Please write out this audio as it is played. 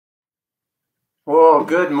Well,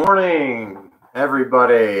 good morning,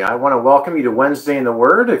 everybody. I want to welcome you to Wednesday in the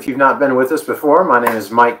Word. If you've not been with us before, my name is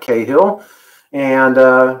Mike Cahill,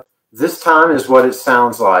 and this time is what it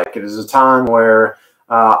sounds like. It is a time where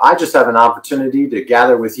I just have an opportunity to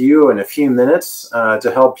gather with you in a few minutes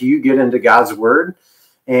to help you get into God's Word.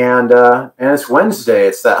 And it's Wednesday.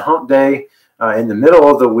 It's that hump day in the middle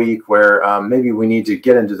of the week where maybe we need to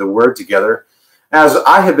get into the Word together. As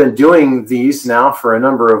I have been doing these now for a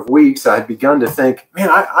number of weeks, I've begun to think, man,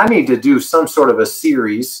 I need to do some sort of a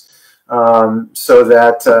series so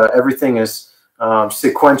that everything is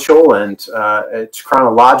sequential and it's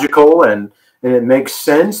chronological and it makes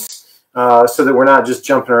sense so that we're not just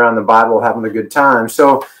jumping around the Bible having a good time.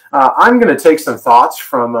 So I'm going to take some thoughts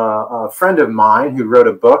from a friend of mine who wrote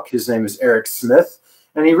a book. His name is Eric Smith,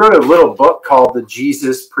 and he wrote a little book called The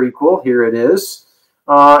Jesus Prequel. Here it is.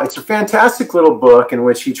 It's a fantastic little book in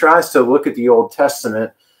which he tries to look at the Old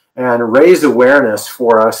Testament and raise awareness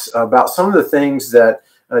for us about some of the things that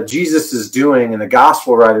Jesus is doing and the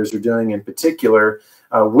gospel writers are doing in particular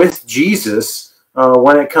with Jesus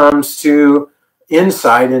when it comes to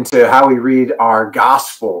insight into how we read our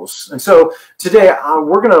gospels. And so today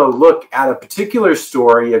we're going to look at a particular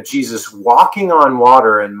story of Jesus walking on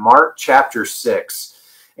water in Mark chapter 6.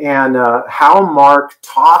 And how Mark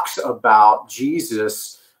talks about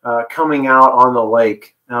Jesus coming out on the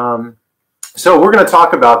lake. So we're going to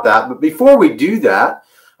talk about that. But before we do that,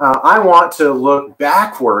 I want to look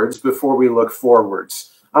backwards before we look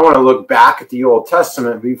forwards. I want to look back at the Old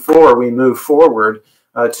Testament before we move forward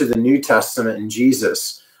to the New Testament and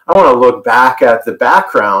Jesus. I want to look back at the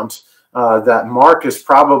background that Mark is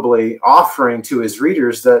probably offering to his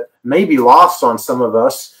readers that may be lost on some of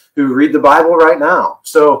us who read the Bible right now.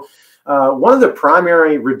 So one of the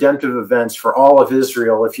primary redemptive events for all of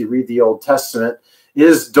Israel, if you read the Old Testament,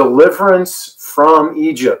 is deliverance from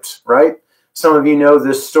Egypt, right? Some of you know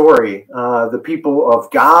this story. The people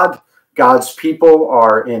of God, God's people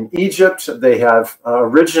are in Egypt. They have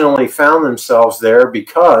originally found themselves there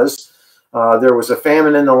because there was a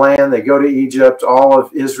famine in the land. They go to Egypt. All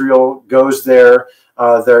of Israel goes there.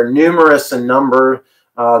 They're numerous in number.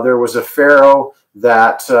 There was a Pharaoh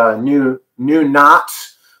that knew not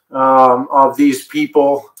of these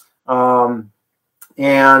people, and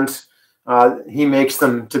he makes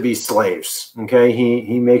them to be slaves. Okay,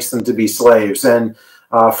 he makes them to be slaves, and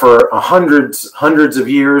for hundreds of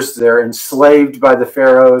years they're enslaved by the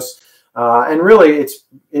pharaohs, and really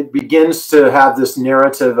it begins to have this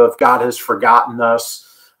narrative of God has forgotten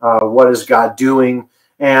us. What is God doing?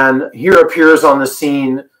 And here appears on the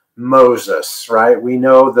scene Moses. Right, we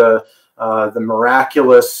know the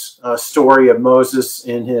miraculous story of Moses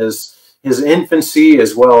in his infancy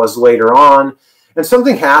as well as later on. And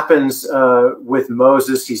something happens with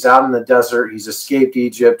Moses. He's out in the desert. He's escaped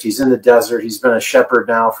Egypt. He's in the desert. He's been a shepherd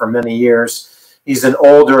now for many years. He's an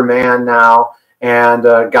older man now, and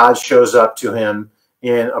God shows up to him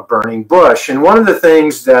in a burning bush. And one of the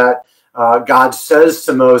things that God says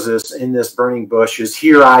to Moses in this burning bush is,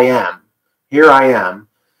 "Here I am. Here I am."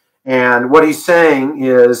 And what he's saying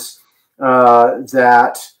is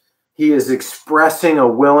that he is expressing a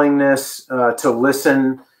willingness to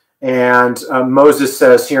listen. And Moses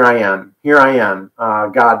says, "Here I am. Here I am.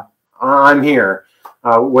 God, I'm here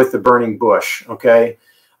with the burning bush." Okay.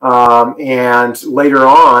 And later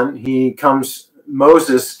on,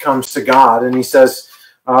 Moses comes to God and he says,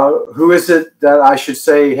 "Who is it that I should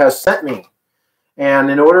say has sent me?"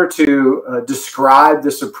 And in order to describe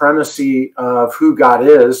the supremacy of who God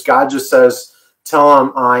is, God just says, "Tell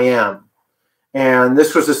him I am." And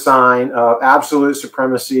this was a sign of absolute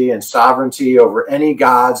supremacy and sovereignty over any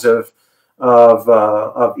gods of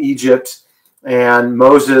Egypt. And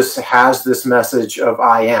Moses has this message of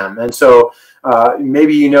 "I am." And so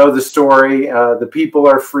maybe you know the story. The people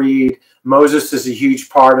are freed. Moses is a huge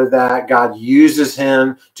part of that. God uses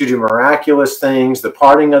him to do miraculous things, the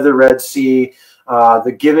parting of the Red Sea,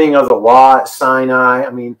 the giving of the law at Sinai.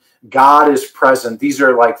 I mean, God is present. These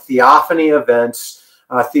are like theophany events.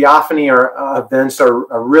 Theophany events are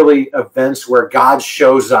really events where God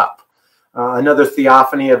shows up. Another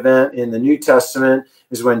theophany event in the New Testament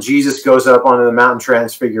is when Jesus goes up onto the Mountain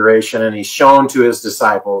Transfiguration and he's shown to his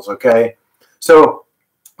disciples. Okay, so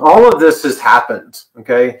all of this has happened.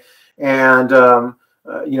 Okay, and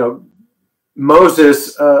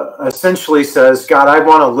Moses essentially says, "God, I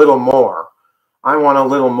want a little more. I want a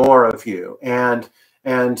little more of you." And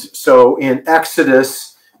so in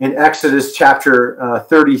Exodus chapter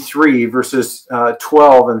 33, verses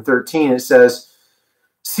 12 and 13, it says,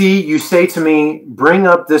 "See, you say to me, bring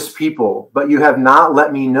up this people, but you have not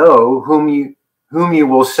let me know whom you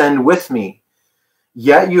will send with me.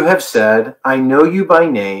 Yet you have said, I know you by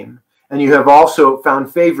name, and you have also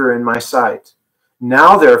found favor in my sight.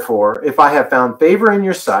 Now, therefore, if I have found favor in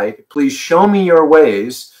your sight, please show me your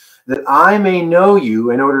ways, that I may know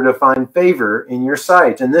you in order to find favor in your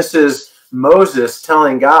sight. And this is Moses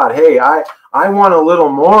telling God, hey, I want a little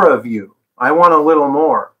more of you. I want a little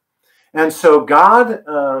more. And so God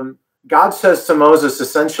says to Moses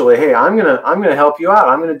essentially, hey, I'm gonna help you out.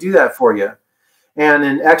 I'm going to do that for you. And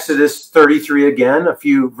in Exodus 33 again, a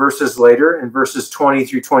few verses later, in verses 20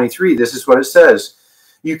 through 23, this is what it says.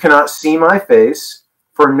 You cannot see my face,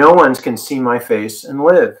 for no one can see my face and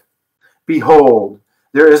live. Behold,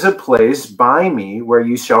 there is a place by me where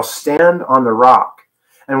you shall stand on the rock.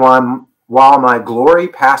 And while my glory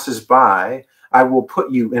passes by, I will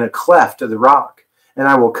put you in a cleft of the rock, and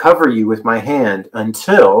I will cover you with my hand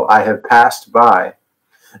until I have passed by.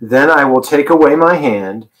 Then I will take away my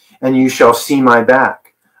hand, and you shall see my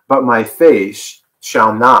back, but my face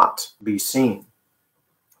shall not be seen.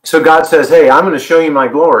 So God says, hey, I'm going to show you my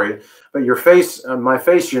glory, but your face, my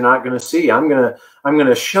face, you're not going to see. I'm going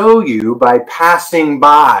to show you by passing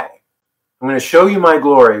by. I'm going to show you my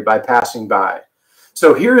glory by passing by.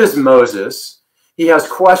 So here is Moses. He has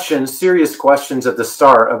questions, serious questions at the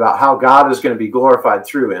start about how God is going to be glorified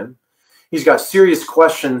through him. He's got serious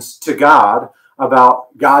questions to God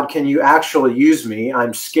about, God, can you actually use me?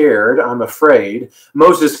 I'm scared. I'm afraid.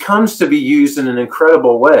 Moses comes to be used in an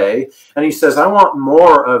incredible way. And he says, I want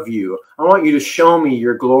more of you. I want you to show me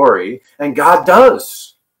your glory. And God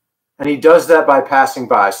does. And he does that by passing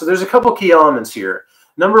by. So there's a couple key elements here.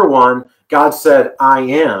 Number one, God said, I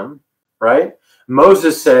am, right?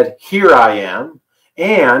 Moses said, here I am.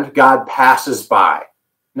 And God passes by.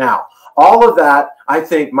 Now, all of that, I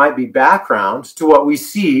think, might be background to what we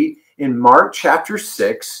see in Mark chapter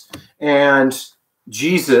 6 and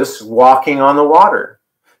Jesus walking on the water.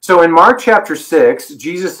 So in Mark chapter 6,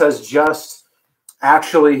 Jesus has just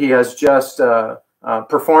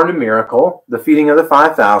performed a miracle, the feeding of the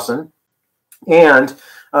 5,000, and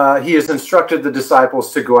he has instructed the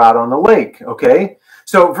disciples to go out on the lake, okay?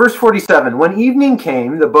 So verse 47, when evening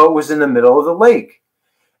came, the boat was in the middle of the lake,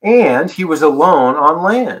 and he was alone on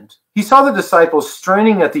land. He saw the disciples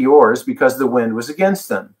straining at the oars because the wind was against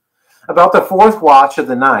them. About the fourth watch of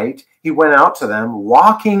the night, he went out to them,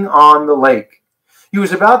 walking on the lake. He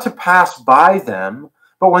was about to pass by them,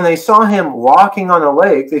 but when they saw him walking on the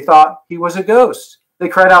lake, they thought he was a ghost. They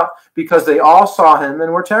cried out because they all saw him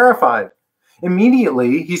and were terrified.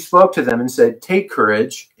 Immediately, he spoke to them and said, take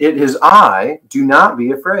courage, it is I, do not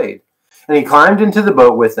be afraid. And he climbed into the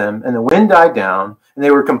boat with them, and the wind died down, and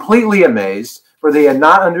they were completely amazed, for they had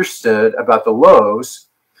not understood about the loaves.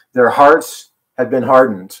 Their hearts had been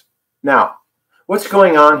hardened. Now, what's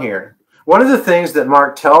going on here? One of the things that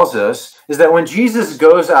Mark tells us is that when Jesus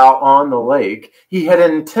goes out on the lake, he had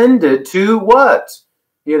intended to what?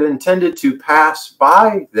 He had intended to pass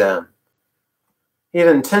by them. He had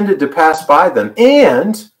intended to pass by them.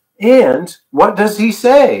 And what does he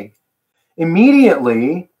say?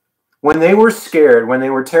 Immediately, when they were scared, when they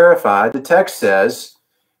were terrified, the text says,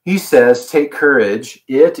 he says, take courage,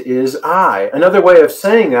 it is I. Another way of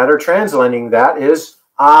saying that or translating that is,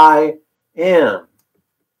 I am.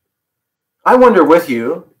 I wonder with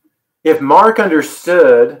you if Mark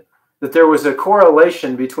understood that there was a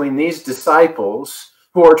correlation between these disciples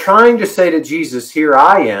who are trying to say to Jesus, here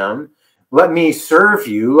I am, let me serve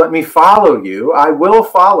you, let me follow you, I will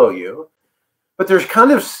follow you. But they're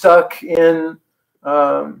kind of stuck in,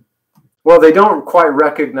 they don't quite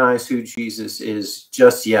recognize who Jesus is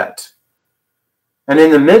just yet. And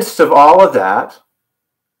in the midst of all of that,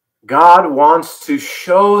 God wants to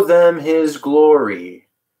show them his glory.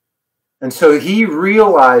 And so he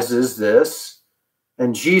realizes this,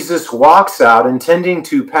 and Jesus walks out intending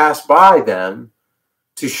to pass by them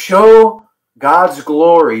to show God's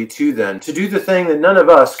glory to them, to do the thing that none of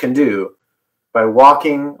us can do by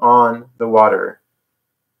walking on the water.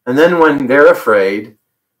 And then when they're afraid,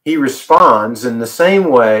 he responds in the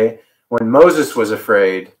same way when Moses was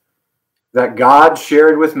afraid, that God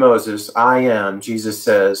shared with Moses, I am. Jesus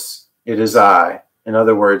says, it is I. In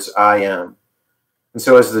other words, I am. And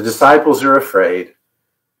so as the disciples are afraid,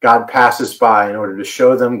 God passes by in order to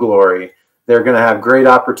show them glory. They're going to have great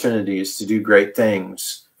opportunities to do great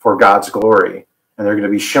things for God's glory. And they're going to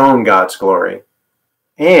be shown God's glory.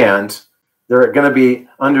 And they're going to be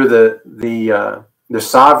under the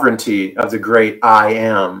sovereignty of the great I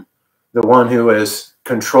am, the one who is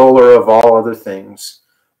controller of all other things,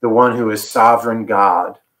 the one who is sovereign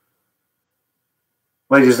God.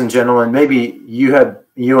 Ladies and gentlemen, maybe you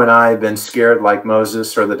and I have been scared like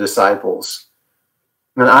Moses or the disciples.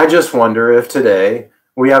 And I just wonder if today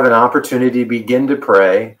we have an opportunity to begin to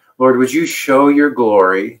pray, Lord, would you show your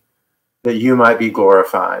glory that you might be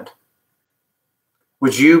glorified?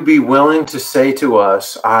 Would you be willing to say to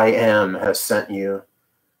us, I am has sent you?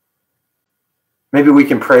 Maybe we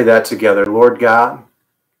can pray that together. Lord God,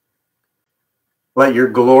 let your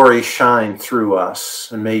glory shine through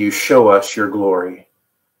us, and may you show us your glory.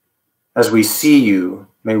 As we see you,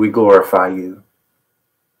 may we glorify you.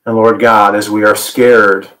 And Lord God, as we are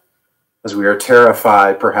scared, as we are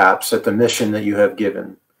terrified perhaps at the mission that you have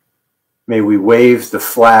given, may we wave the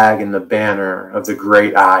flag and the banner of the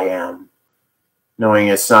great I am, knowing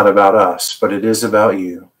it's not about us, but it is about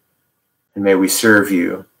you. And may we serve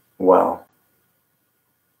you well.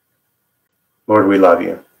 Lord, we love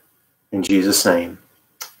you. In Jesus' name,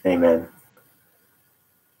 amen.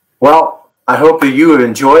 Well, I hope that you have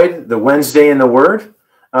enjoyed the Wednesday in the Word.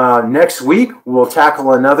 Next week, we'll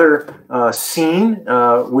tackle another scene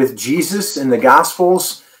with Jesus in the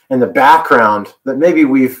Gospels and the background that maybe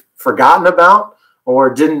we've forgotten about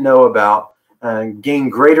or didn't know about, and gain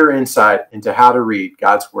greater insight into how to read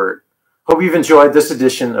God's Word. Hope you've enjoyed this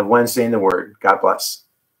edition of Wednesday in the Word. God bless.